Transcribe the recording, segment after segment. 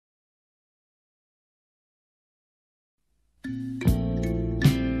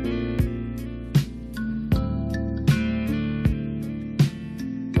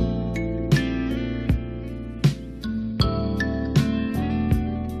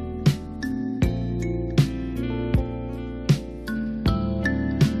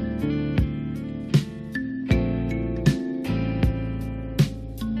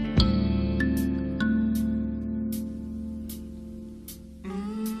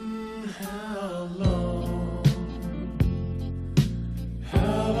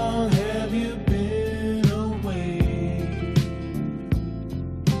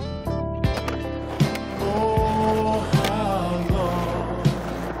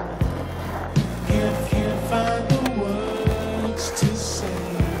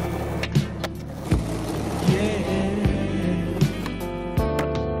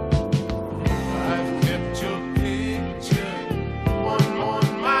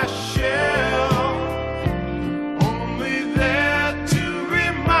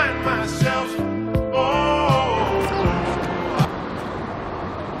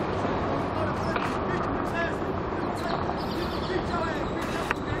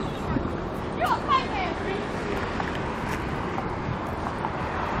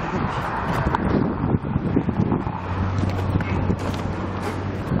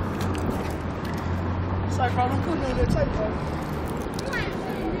that tape, bro. Hey,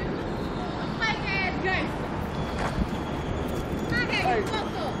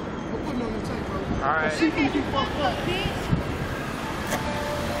 we're putting on the tape, bro. Alright. She finna get fucked up.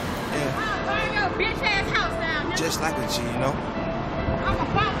 Yeah. Burn your bitch ass house down. Just like a G, you know? I'm a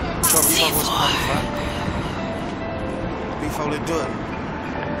boss. Trouble was qualified. Before they do it.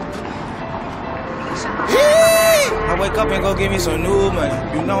 I wake up and go get me some new money.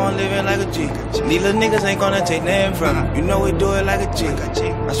 You know I'm living like a G. These little niggas ain't gonna take nothing from me. You know we do it like a G.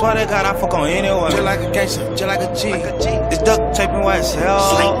 I swear to God I fuck on anyone. Just like a gangster, just like a G. It's duct taping white as hell.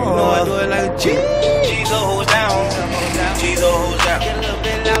 You know I do it like a G. G's up, hoes down. G's up, hoes down.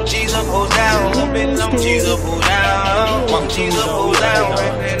 G's up, hoes down. G's up, hoes down. G's up, hoes down.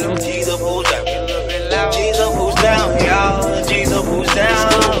 G's up, hoes down. G's up, hoes down. Y'all, G's up, hoes down.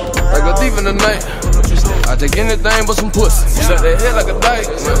 Like a thief in the night. I take anything but some pussy. Suck that head like a dyke.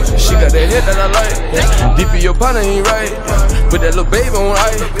 She got that head that I like. Deep in your partner ain't right. Put that little baby on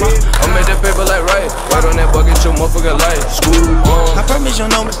ice. I made that paper like right. Right on that bucket, your motherfucker life. School on. I promise you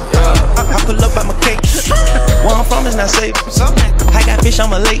know me. I pull up by my cake. Where I'm from is not safe. I got fish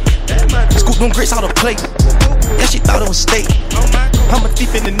on my lake. Scoop them grits out the plate. Yeah, she thought it was steak. I'm a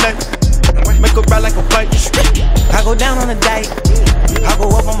thief in the night. Make her ride like a bike. I go down on a diet. I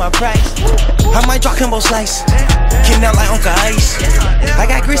go up on my price. I might drop Kimbo slice. Getting out like Uncle Ice. I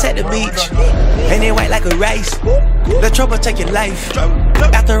got grits at the beach. And they white like a rice. The trouble take your life.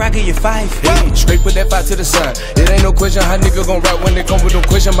 After I get your 5. Hey, straight put that 5 to the side. It ain't no question how nigga gon' rap when they come with no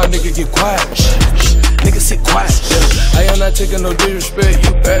question. My nigga get quiet. Nigga sit quiet. I am not taking no disrespect.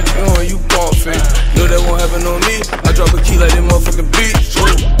 You bad, you gon' fake. Know that won't happen on me. I drop a key like that motherfucking beat.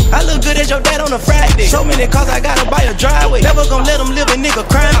 I look good as your dad on a Friday. So many cars I gotta buy a driveway. Never gon' let them live a nigga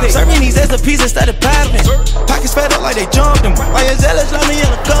crime big. Serving these SOPs instead of popping. Pockets fed up like they jumped them. Why you zealous, love me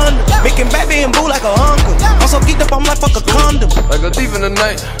in a condom. Making baby and boo like a uncle. I'm so geeked up, I'm like fuck a condom. Like a thief in the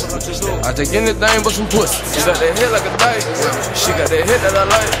night. I take anything but some pussy. She got that head like a dyke. She got that head that I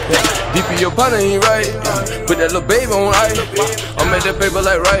like. Deep in your partner ain't right. Put that little baby on ice. I made that paper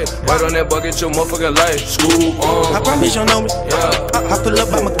like right. Right on that bucket, your motherfucking life. School on. I promise you know me. I pull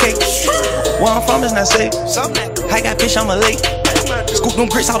up by my cake. Where I'm from is not safe. I got fish on my lake. Scoop them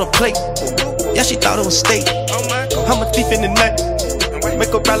grits out the plate. Yeah, she thought it was steak. I'm a thief in the night.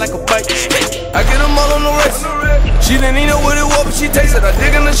 Make her ride like a bike. I get them all on the race. She didn't even know what it was, but she tasted. I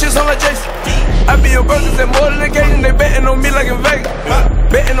dig in the shit, so like Jason. I be your brothers and more than occasion. They betting on me like in Vegas.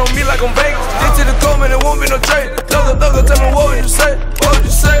 Betting on me like I'm Vegas. Stick to the core, man, it won't be no trade. Thugger, tell me what would you say? What would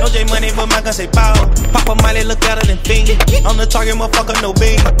you say? No J money, but my gun say power. Pop a Miley, look out of them finger. I'm the target, motherfucker, no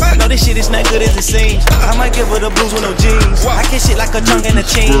bean. I know this shit is not good as it seems. I might give her the blues with no jeans. I kiss shit like a chunk in a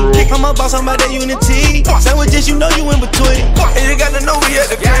chain. I'm a boss, I'm about that unity. Sandwiches, you know you in between. And you gotta know we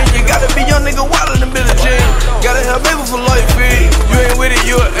at the game. You gotta be young nigga wild in the middle of the gym. Gotta have baby for life, feed. You ain't with it,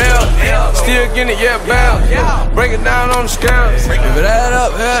 you an L. Still getting it, yeah, bound. Break it down on the scale. If it add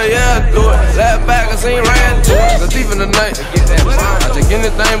up, hell yeah, do it. Laugh back, I seen ran to it. The thief in the night. I take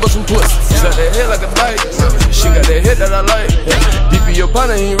anything but some pussy. She got that head like a dyke. She got that head that I like. Deep in your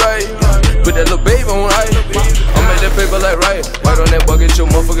partner ain't right. Put that little baby on ice. I made that paper like right. Right on that bucket, your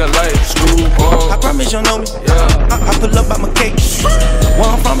motherfucking life. School on. I promise you know me. I pull up by my cake. Where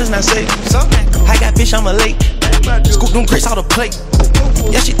I'm from is not safe. I got fish on my lake. Scoop them grits out the plate.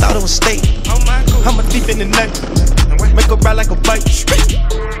 Yeah, she thought it was steak. I'm a thief in the night. Make her ride like a bike.